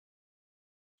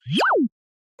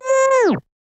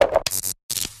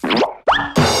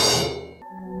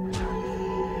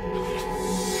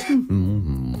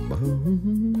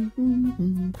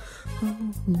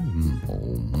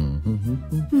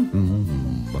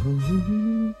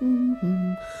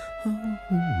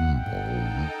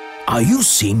Are you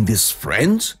seeing this,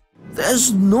 friends?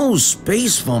 There's no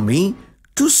space for me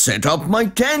to set up my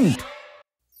tent.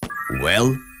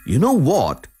 Well, you know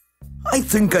what? I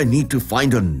think I need to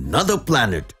find another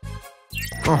planet.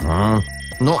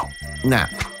 Not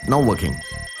working.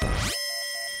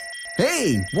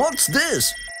 Hey, what's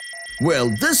this? Well,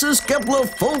 this is Kepler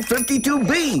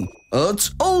 452B,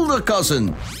 Earth's older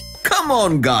cousin. Come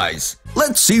on, guys.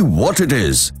 Let's see what it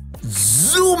is.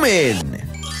 Zoom in.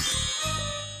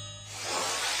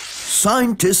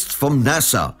 Scientists from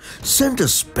NASA sent a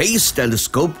space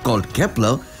telescope called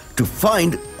Kepler to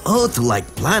find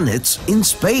Earth-like planets in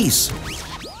space.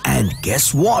 And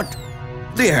guess what?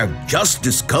 They have just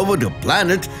discovered a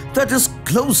planet that is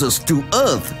closest to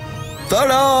Earth.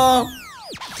 Ta-da!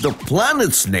 The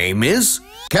planet's name is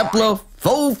Kepler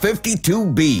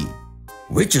 452B,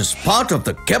 which is part of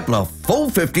the Kepler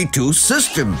 452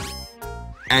 system.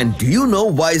 And do you know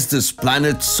why is this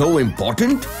planet so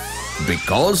important?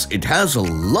 Because it has a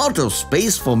lot of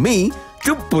space for me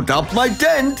to put up my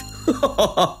tent.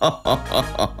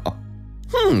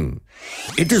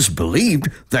 It is believed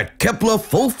that Kepler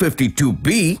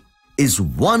 452b is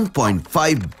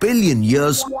 1.5 billion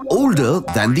years older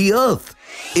than the Earth.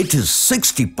 It is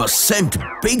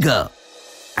 60% bigger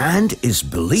and is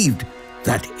believed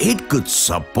that it could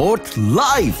support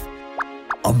life.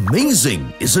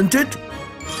 Amazing, isn't it?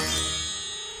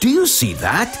 Do you see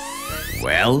that?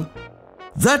 Well,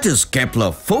 that is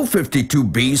Kepler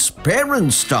 452b's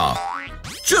parent star,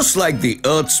 just like the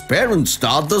Earth's parent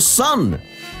star, the Sun.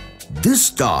 This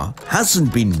star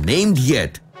hasn't been named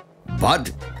yet,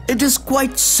 but it is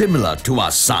quite similar to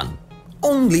our Sun,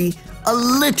 only a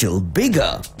little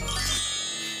bigger.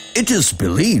 It is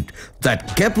believed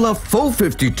that Kepler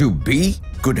 452b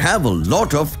could have a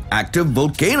lot of active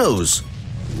volcanoes.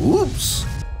 Oops!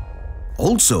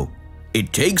 Also,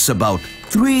 it takes about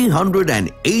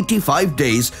 385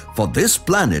 days for this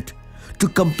planet to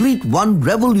complete one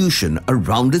revolution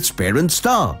around its parent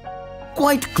star,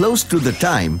 quite close to the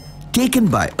time taken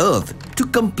by Earth to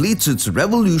complete its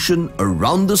revolution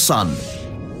around the Sun.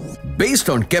 Based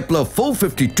on Kepler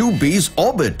 452b's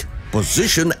orbit,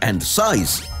 position and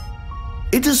size,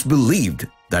 it is believed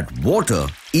that water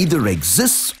either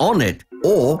exists on it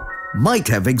or might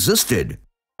have existed.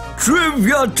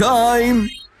 Trivia time!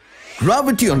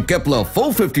 Gravity on Kepler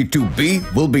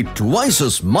 452b will be twice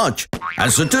as much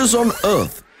as it is on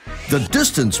Earth. The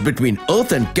distance between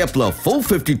Earth and Kepler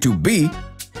 452b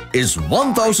is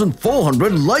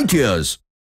 1,400 light years.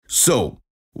 So,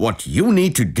 what you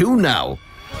need to do now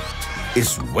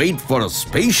is wait for a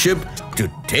spaceship to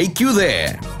take you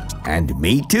there. And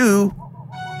me too.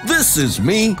 This is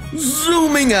me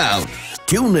zooming out.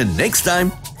 Tune in next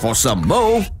time for some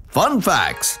more fun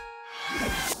facts.